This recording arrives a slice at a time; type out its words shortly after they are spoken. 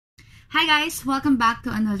Hi guys! Welcome back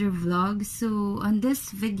to another vlog. So, on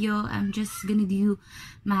this video, I'm just gonna do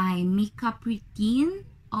my makeup routine.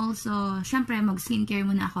 Also, syempre, mag-skincare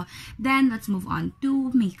muna ako. Then, let's move on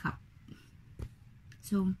to makeup.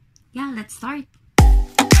 So, yeah, let's start.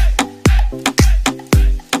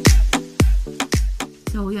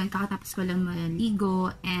 So, yun, kakatapos ko lang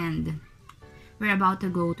maligo and we're about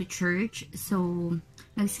to go to church. So,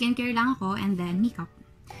 nag-skincare lang ako and then makeup.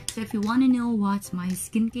 So if you want to know what's my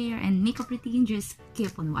skincare and makeup routine, just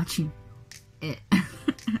keep on watching it.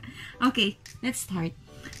 Okay, let's start.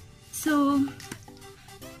 So,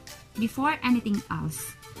 before anything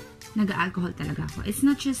else, nag-alcohol talaga ako. It's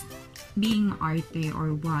not just being arte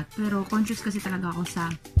or what, pero conscious kasi talaga ako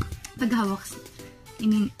sa paghawak,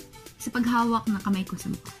 sa paghawak na kamay ko sa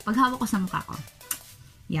mukha. Paghawak ko sa mukha ko.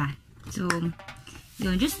 Yeah. So,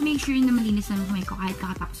 yun. Just make sure na malinis na kamay ko kahit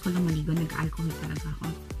kakatapos ko lang maligo, nag-alcohol talaga ako.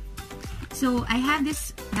 So, I have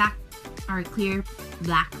this black or clear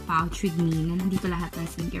black pouch with me na nandito lahat ng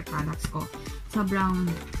skincare products ko. Sobrang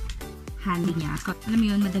handy niya. Alam mo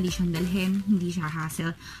yun, madali siyang dalhin. Hindi siya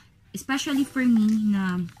hassle. Especially for me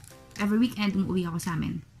na every weekend umuwi ako sa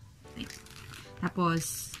amin. Okay.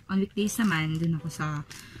 Tapos, on weekdays naman, dun ako sa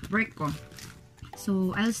work ko.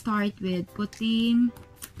 So, I'll start with putting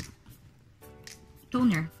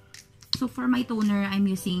toner. So, for my toner, I'm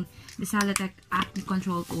using the Celeteque Acne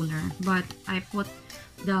Control Toner. But, I put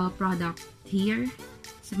the product here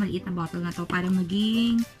sa maliit na bottle na to para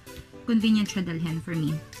maging convenient siya dalhin for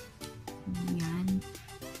me. Ayan.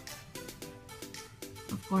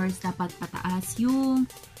 Of course, dapat pataas yung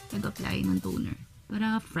pag-apply ng toner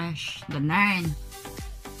para fresh. Ganun.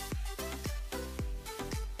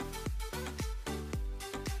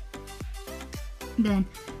 Then,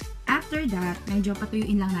 after that, medyo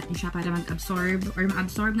patuyuin lang natin siya para mag-absorb or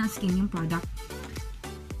ma-absorb ng skin yung product.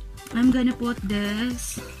 I'm gonna put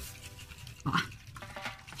this,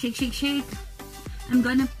 shake. I'm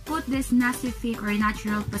gonna put this Nacific or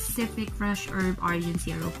Natural Pacific Fresh Herb Origin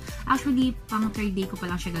Serum. Actually, pang 3rd day ko pa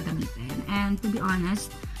lang siya gagamitin. And to be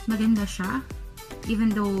honest, maganda siya.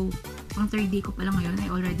 Even though pang 3rd day ko pa lang ngayon, I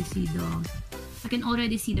can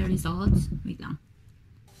already see the results. Wait lang.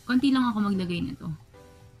 Konti lang ako maglagay nito.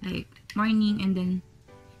 Like, morning and then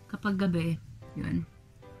kapag gabi, yun.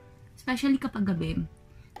 Especially kapag gabi.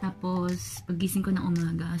 Tapos, pagising ko ng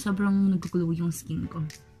umaga, sobrang nag-glow yung skin ko.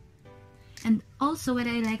 And also, what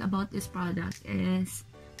I like about this product is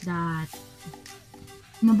that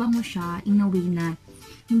mabango siya in a way na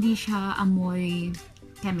hindi siya amoy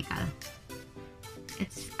chemical. It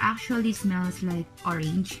actually smells like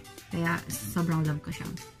orange. Kaya, sobrang love ko siya.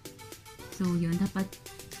 So, yun. Dapat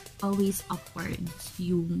always upwards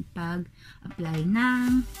yung pag-apply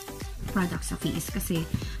ng product sa face. Kasi,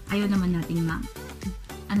 ayaw naman natin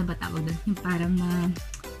ano ba tawag doon? Yung parang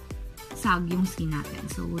sag yung skin natin.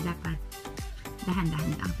 So, dapat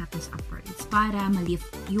dahan-dahan lang. Tapos upwards. Para ma-lift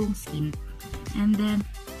yung skin. And then,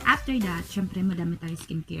 after that, syempre, madami tayo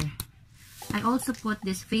skincare. I also put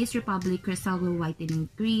this Face Republic Crystal Glow Whitening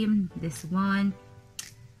Cream. This one.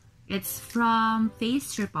 It's from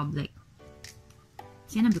Face Republic.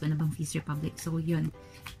 Sinabi ko na bang Face Republic? So, yun.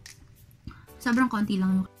 Sobrang konti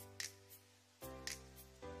lang yung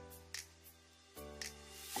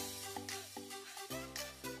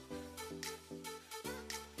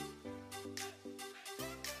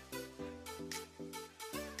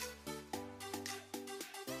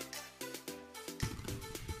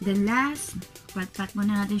then last, pat-pat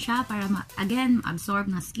muna natin siya para again, absorb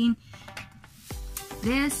na skin.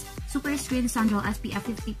 This Super Screen Sun Gel SPF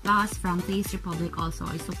 50+ from Face Republic also.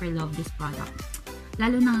 I super love this product.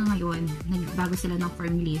 Lalo na ngayon, nagbago sila ng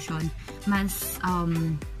formulation. Mas,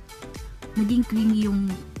 naging creamy yung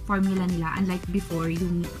formula nila. Unlike before,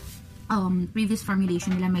 yung previous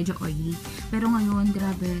formulation nila medyo oily. Pero ngayon,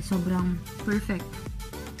 grabe, sobrang perfect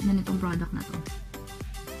na nitong product na to.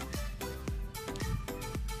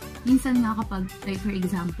 Minsan nga kapag, like for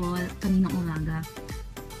example, kaninang umaga,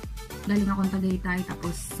 galing akong Tagaytay,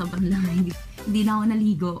 tapos sobrang lamig. Hindi na ako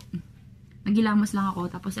naligo. Nagilamos lang ako,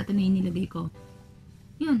 tapos ito na yung nilagay ko.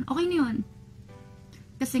 Yun, okay na yun.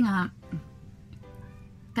 Kasi nga,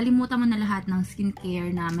 kalimutan mo na lahat ng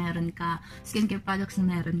skincare na meron ka, skincare products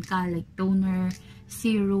na meron ka, like toner,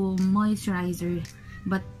 serum, moisturizer,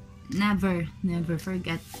 but never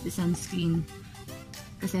forget the sunscreen.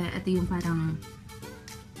 Kasi ito yung parang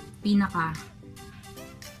pinaka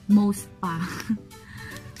most pa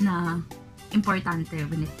na importante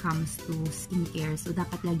when it comes to skincare. So,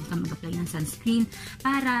 dapat lagi ka mag-apply ng sunscreen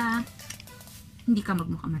para hindi ka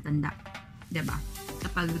magmukha matanda. Diba?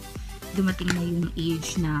 Kapag dumating na yung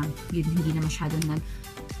age na yun, hindi na masyadong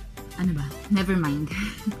ano ba? Never mind.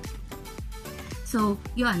 So,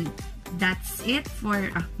 yun. That's it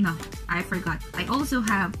for, no, I forgot. I also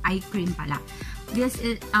have eye cream pala. This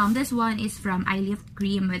one is from Eyelift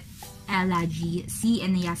cream with C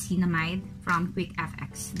and niacinamide from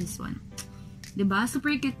Quickfx. This one. Diba?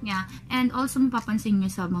 Super cute niya. And also, mapapansin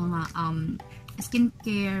nyo sa mga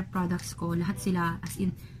skincare products ko, lahat sila, as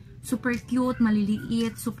in, super cute,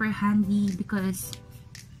 maliliit, super handy, because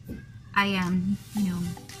I am, you know,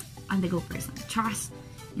 on-the-go person. Trust.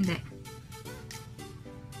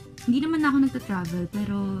 Hindi naman ako nagta-travel,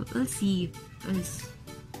 pero we'll see. Because,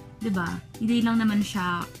 diba, hindi lang naman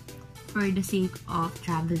siya for the sake of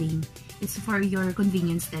traveling. It's for your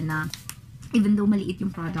convenience din na, even though maliit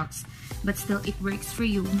yung products, but still it works for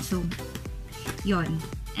you. So, yon.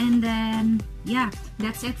 And then, yeah,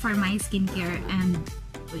 that's it for my skincare. And,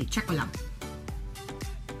 wait, check ko lang.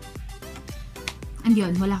 And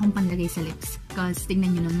yun, wala akong panlagay sa lips. Because,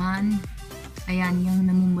 tignan nyo naman, ayan, yung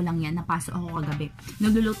namumulang yan, napasok ako kagabi.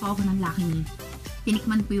 Nagluluto ako ng Lucky Me.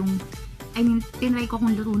 Tinikman ko yung, tinry ko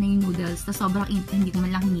kung luto na yung noodles. Tapos sobrang hindi ko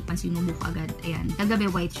man lang hinipan, sinubo ko agad. Ayan, kagabi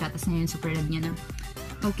white siya, tapos ngayon super red niya na.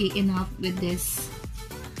 Okay, enough with this.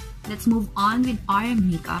 Let's move on with our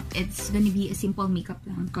makeup. It's gonna be a simple makeup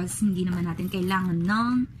lang because hindi naman natin kailangan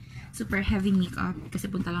ng super heavy makeup kasi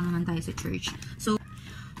punta lang naman tayo sa church. So,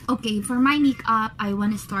 okay, for my makeup, I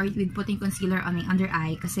want to start with putting concealer on my under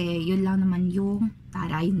eye kasi yun lang naman yung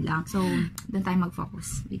yun lang. So, doon tayo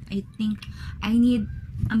mag-focus. Wait, I think I need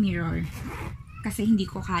a mirror kasi hindi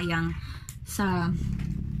ko kayang sa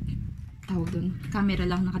tawag dun, camera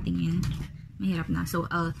lang nakatingin. Mahirap na. So,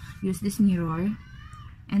 I'll use this mirror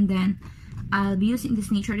and then I'll be using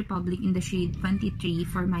this Nature Republic in the shade 23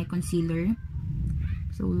 for my concealer.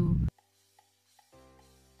 So,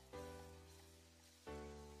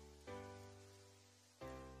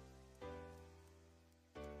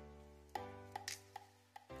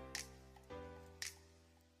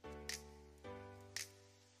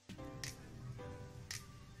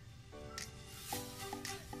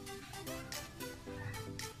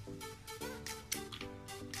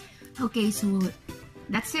 okay, so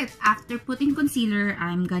that's it. After putting concealer,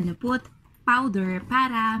 I'm gonna put powder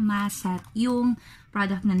para maset yung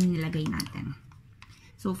product na nilagay natin.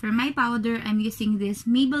 So for my powder, I'm using this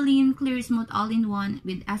Maybelline Clearsmooth All-in-One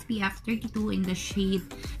with SPF 32 in the shade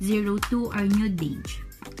 02 or Nude Beige.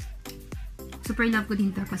 Super love ko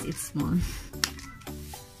din to kasi it's small.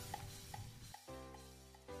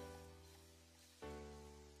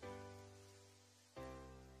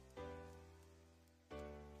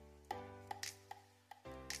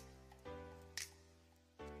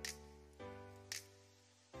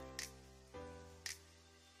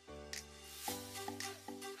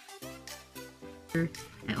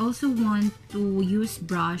 I also want to use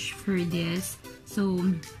brush for this. So,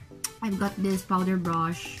 I've got this powder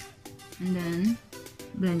brush. And then,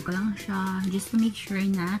 blend ko lang siya. Just to make sure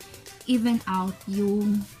na even out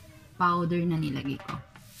yung powder na nilagay ko.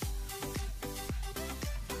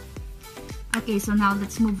 Okay, so now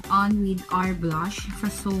let's move on with our blush.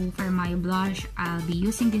 So, for my blush, I'll be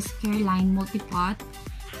using this Careline Multipot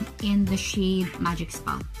in the shade Magic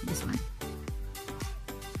Spell. This one.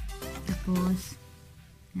 Tapos,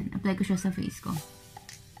 apply ko siya sa face ko.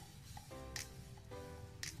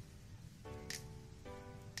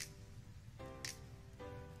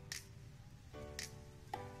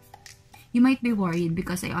 You might be worried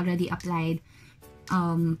because I already applied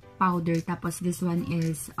powder. Tapos this one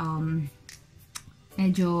is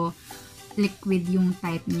medyo liquid yung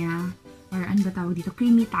type niya. Or ano ba tawag dito?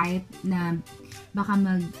 Creamy type na baka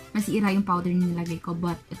masira yung powder na nilagay ko,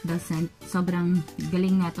 but it doesn't. Sobrang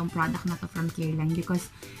galing na itong product na to from Careline because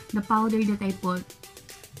the powder that I put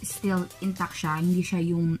is still intact siya. Hindi siya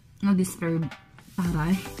yung no-disturb.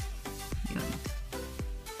 Taray. Yun.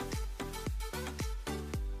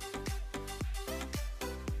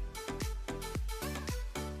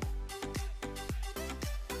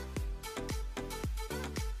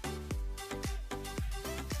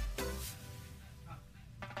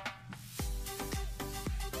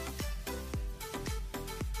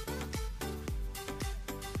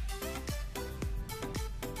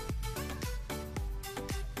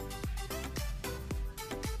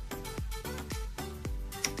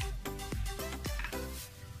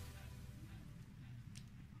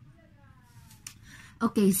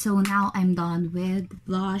 Okay, so now I'm done with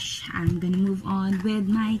blush. I'm gonna move on with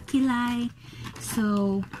my kilay.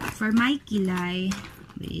 So, for my kilay,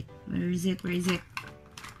 wait, where is it?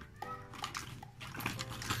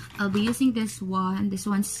 I'll be using this one. This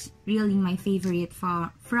one's really my favorite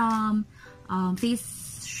from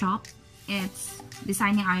Face Shop. It's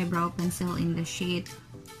Designing Eyebrow Pencil in the shade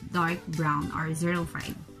Dark Brown or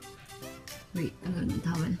 05. Wait, ang gagawin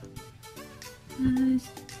towel. Nice.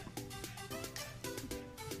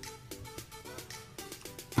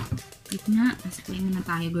 Wait nga, nasa na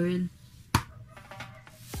tayo, girl.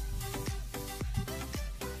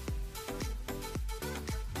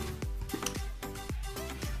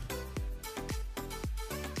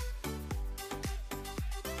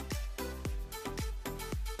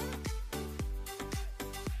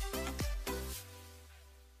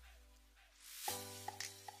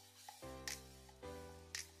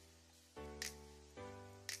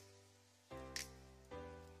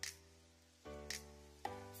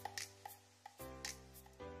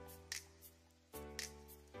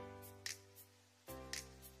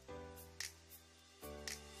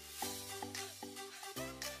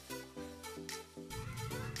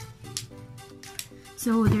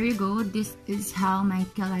 So, there you go. This is how my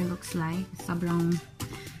kilay looks like. Sobrang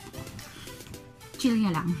chill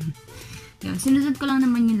niya lang. Yun. Sinusod ko lang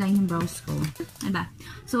naman yung line ng brows ko. Diba?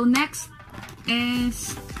 So, next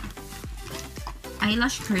is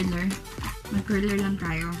eyelash curler. Mag-curler lang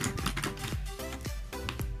tayo.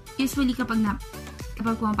 Usually, kapag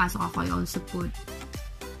pumapasok ako, I also put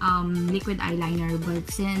liquid eyeliner. But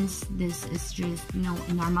since this is just, you know,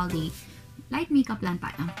 a normal day, light makeup lang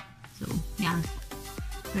tayo. So, yeah.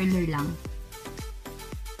 Curler lang.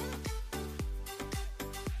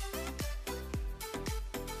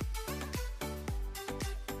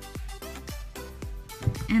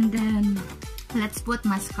 And then, let's put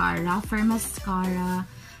mascara. For mascara,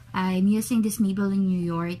 I'm using this Maybelline New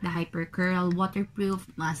York, the Hyper Curl Waterproof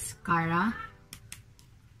Mascara.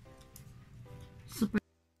 Super.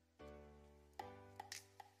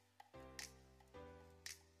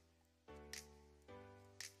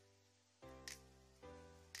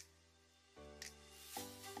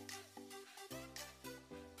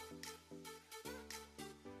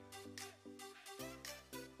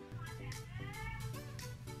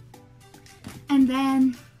 And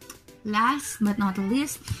then, last but not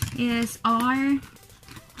least, is our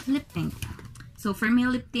lip tint. So, for my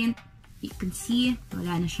lip tint, you can see,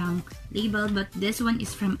 wala na siyang label, but this one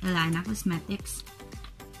is from Ellana Cosmetics.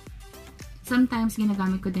 Sometimes,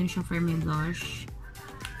 ginagamit ko din siya for my blush.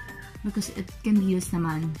 Because it can be used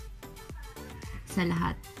naman sa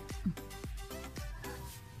lahat.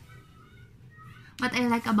 What I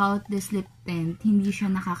like about this lip tint, hindi siya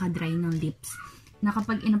nakaka-dry ng lips. Na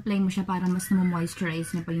kapag in-apply mo siya, para mas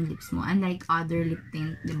na-moisturize na pa yung lips mo. Unlike other lip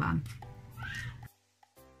tint, diba?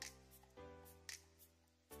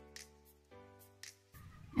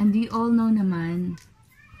 And you all know naman,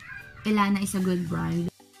 Ellana is a good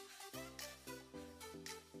brand.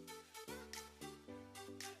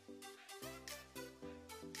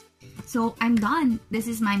 So, I'm done. This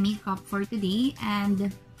is my makeup for today.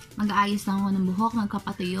 And mag-aayos lang ako ng buhok,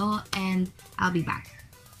 magkapatuyo, and I'll be back.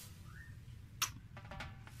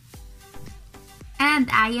 And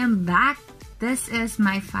I am back. This is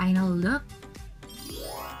my final look.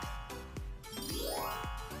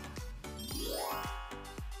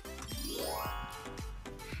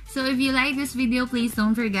 So if you like this video, please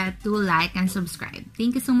don't forget to like and subscribe.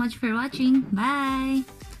 Thank you so much for watching. Bye!